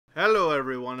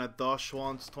everyone at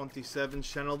Doshwants27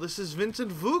 channel. This is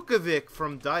Vincent Vukovic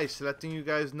from DICE, letting you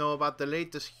guys know about the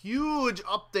latest huge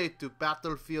update to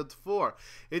Battlefield 4.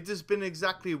 It has been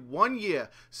exactly 1 year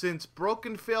since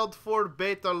Broken Failed 4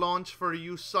 beta launch for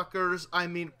you suckers, I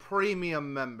mean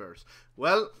premium members.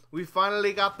 Well, we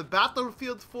finally got the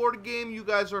Battlefield 4 game you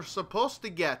guys are supposed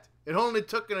to get. It only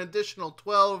took an additional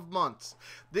 12 months.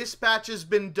 This patch has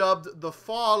been dubbed the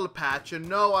Fall Patch, and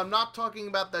no, I'm not talking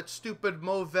about that stupid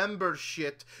Movember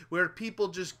shit where people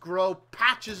just grow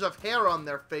patches of hair on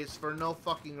their face for no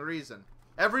fucking reason.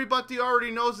 Everybody already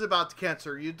knows about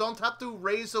cancer. You don't have to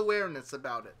raise awareness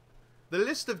about it. The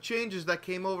list of changes that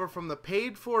came over from the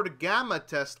paid-for Gamma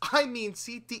test, I mean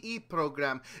CTE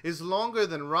program, is longer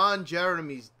than Ron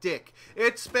Jeremy's dick.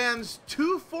 It spans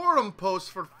 2 forum posts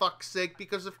for fuck's sake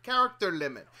because of character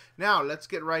limit. Now, let's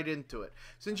get right into it.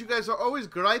 Since you guys are always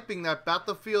griping that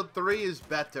Battlefield 3 is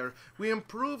better, we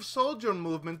improved soldier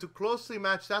movement to closely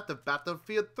match that of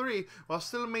Battlefield 3 while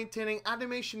still maintaining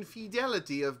animation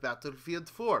fidelity of Battlefield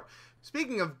 4.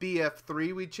 Speaking of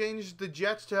BF3, we changed the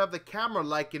jets to have the camera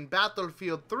like in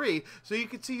Battlefield 3 so you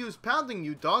could see who's pounding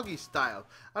you doggy style.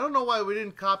 I don't know why we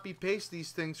didn't copy paste these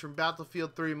things from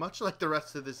Battlefield 3 much like the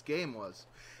rest of this game was.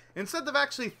 Instead of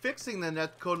actually fixing the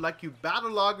netcode like you battle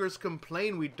loggers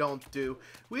complain we don't do,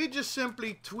 we just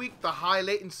simply tweaked the high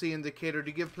latency indicator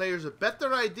to give players a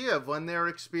better idea of when they are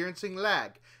experiencing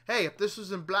lag. Hey, if this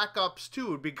was in Black Ops 2, it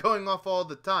would be going off all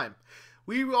the time.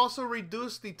 We also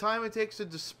reduced the time it takes to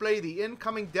display the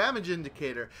incoming damage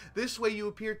indicator. This way you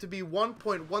appear to be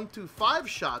 1.125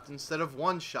 shots instead of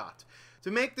 1 shot.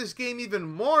 To make this game even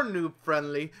more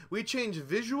noob-friendly, we changed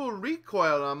visual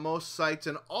recoil on most sites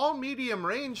and all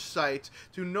medium-range sites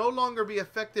to no longer be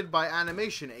affected by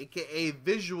animation, aka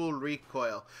visual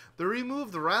recoil. The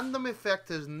removed random effect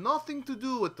has nothing to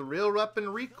do with the real weapon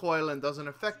recoil and doesn't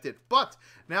affect it, but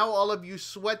now all of you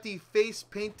sweaty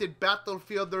face-painted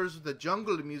Battlefielders with the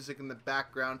jungle music in the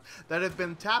background that have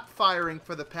been tap-firing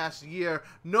for the past year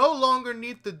no longer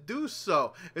need to do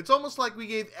so. It's almost like we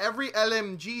gave every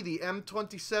LMG the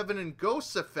M27 and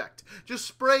Ghost effect. Just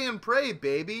spray and pray,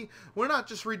 baby. We're not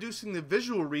just reducing the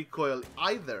visual recoil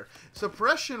either.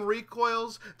 Suppression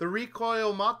recoils, the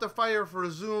recoil modifier for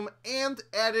zoom, and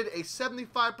added a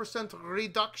 75%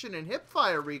 reduction in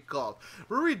hipfire recall.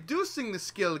 We're reducing the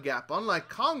skill gap, unlike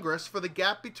Congress, for the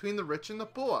gap between the rich and the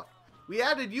poor. We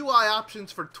added UI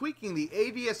options for tweaking the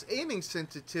ADS aiming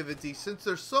sensitivity since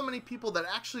there's so many people that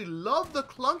actually love the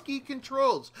clunky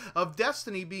controls of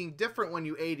Destiny being different when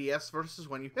you ADS versus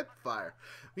when you hipfire.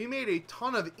 We made a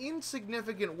ton of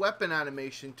insignificant weapon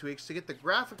animation tweaks to get the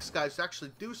graphics guys to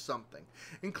actually do something,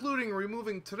 including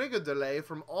removing trigger delay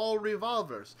from all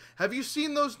revolvers. Have you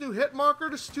seen those new hit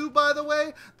markers too, by the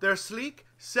way? They're sleek,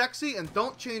 sexy, and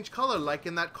don't change color like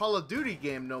in that Call of Duty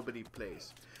game nobody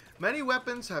plays. Many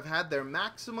weapons have had their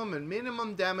maximum and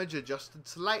minimum damage adjusted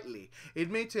slightly. It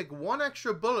may take 1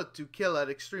 extra bullet to kill at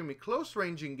extremely close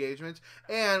range engagements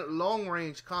and long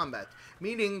range combat,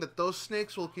 meaning that those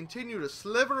snakes will continue to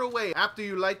sliver away after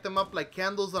you light them up like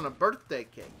candles on a birthday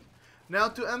cake. Now,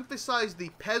 to emphasize the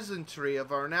peasantry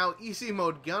of our now easy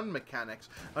mode gun mechanics,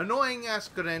 annoying ass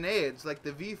grenades like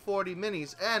the V40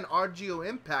 minis and RGO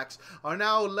impacts are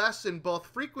now less in both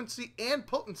frequency and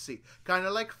potency, kinda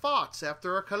like farts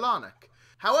after a colonic.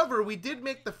 However, we did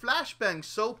make the flashbang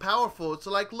so powerful it's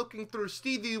like looking through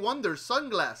Stevie Wonder's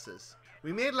sunglasses.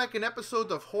 We made like an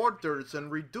episode of Hoarders and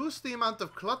reduced the amount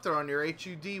of clutter on your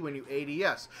HUD when you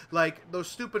ADS, like those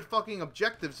stupid fucking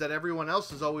objectives that everyone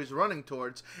else is always running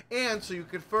towards, and so you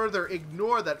could further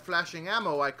ignore that flashing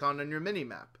ammo icon on your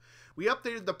minimap. We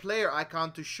updated the player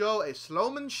icon to show a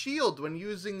Slowman shield when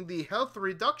using the health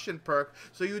reduction perk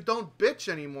so you don't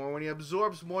bitch anymore when he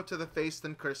absorbs more to the face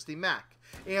than Kirsty Mack.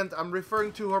 And I'm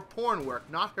referring to her porn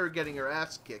work, not her getting her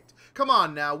ass kicked. Come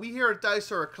on now, we here at DICE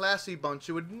are a classy bunch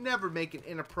who would never make an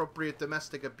inappropriate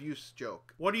domestic abuse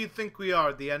joke. What do you think we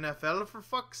are, the NFL for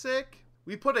fuck's sake?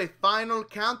 We put a final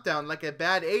countdown like a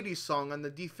bad 80s song on the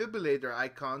defibrillator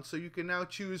icon so you can now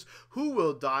choose who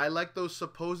will die like those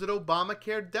supposed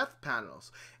Obamacare death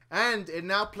panels. And it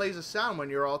now plays a sound when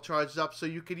you're all charged up so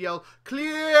you could yell,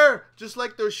 "Clear!" just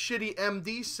like those shitty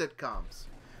MD sitcoms.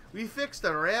 We fixed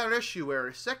a rare issue where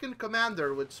a second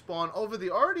commander would spawn over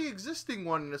the already existing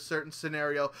one in a certain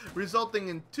scenario, resulting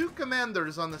in 2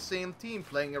 commanders on the same team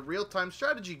playing a real-time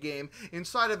strategy game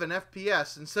inside of an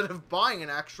FPS instead of buying an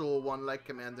actual one like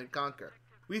Command & Conquer.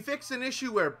 We fixed an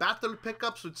issue where battle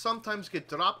pickups would sometimes get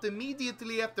dropped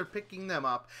immediately after picking them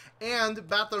up, and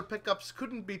battle pickups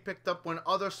couldn't be picked up when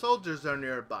other soldiers are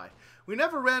nearby. We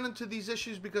never ran into these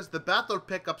issues because the battle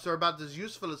pickups are about as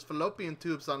useful as fallopian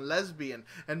tubes on Lesbian,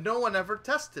 and no one ever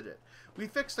tested it. We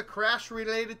fixed a crash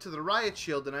related to the riot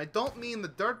shield, and I don't mean the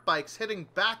dirt bikes hitting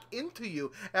back into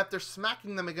you after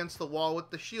smacking them against the wall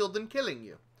with the shield and killing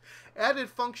you. Added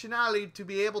functionality to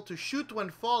be able to shoot when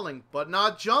falling, but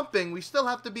not jumping. We still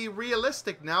have to be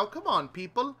realistic now. Come on,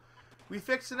 people. We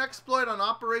fixed an exploit on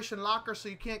Operation Locker so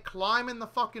you can't climb in the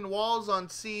fucking walls on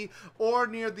C or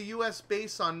near the US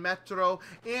base on Metro,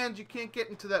 and you can't get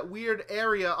into that weird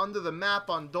area under the map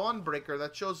on Dawnbreaker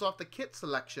that shows off the kit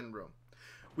selection room.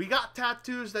 We got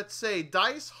tattoos that say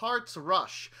Dice Hearts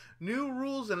Rush. New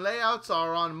rules and layouts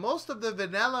are on most of the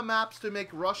vanilla maps to make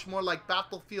Rush more like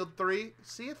Battlefield 3,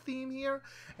 see a theme here,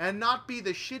 and not be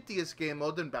the shittiest game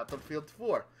mode in Battlefield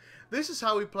 4. This is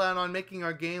how we plan on making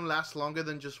our game last longer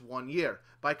than just 1 year,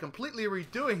 by completely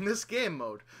redoing this game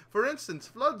mode. For instance,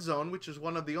 Flood Zone, which is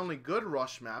one of the only good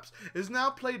Rush maps, is now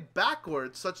played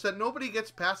backwards such that nobody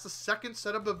gets past the second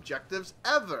set of objectives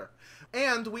ever.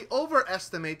 And we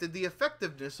overestimated the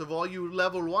effectiveness of all you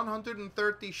level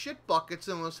 130 shit buckets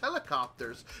in those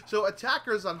helicopters, so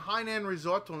attackers on Hainan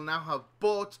Resort will now have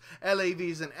boats,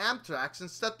 LAVs, and Amtraks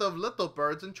instead of little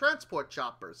birds and transport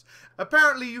choppers.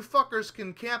 Apparently you fuckers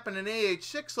can camp in an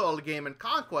AH-6 all game in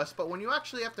Conquest, but when you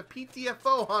actually have to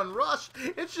PTFO on Rush,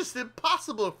 it's just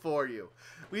impossible for you.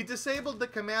 We disabled the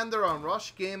commander on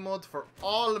Rush game mode for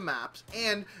all maps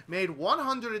and made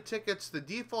 100 tickets the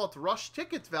default Rush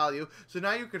ticket value, so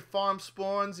now you could farm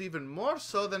spawns even more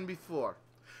so than before.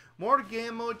 More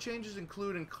game mode changes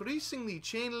include increasing the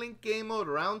chain link game mode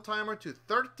round timer to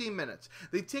 30 minutes.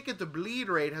 The ticket to bleed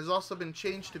rate has also been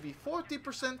changed to be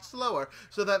 40% slower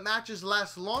so that matches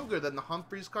last longer than the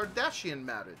Humphreys-Kardashian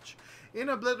marriage. In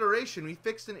Obliteration, we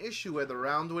fixed an issue where the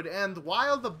round would end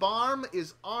while the barm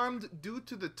is armed due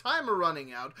to the timer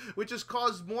running out, which has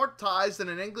caused more ties than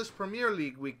an English Premier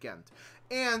League weekend.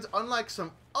 And unlike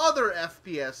some other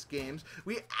FPS games,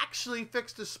 we actually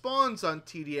fixed the spawns on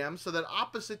TDM so that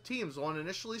opposite teams won't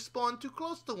initially spawn too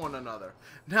close to one another.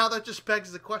 Now that just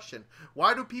begs the question,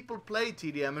 why do people play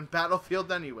TDM in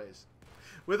Battlefield anyways?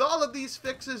 With all of these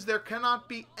fixes, there cannot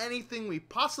be anything we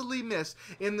possibly miss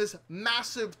in this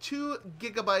massive 2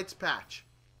 GB patch.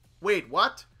 Wait,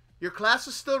 what? Your class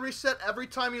is still reset every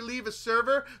time you leave a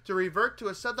server to revert to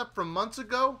a setup from months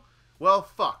ago? Well,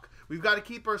 fuck. We've got to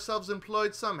keep ourselves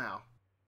employed somehow.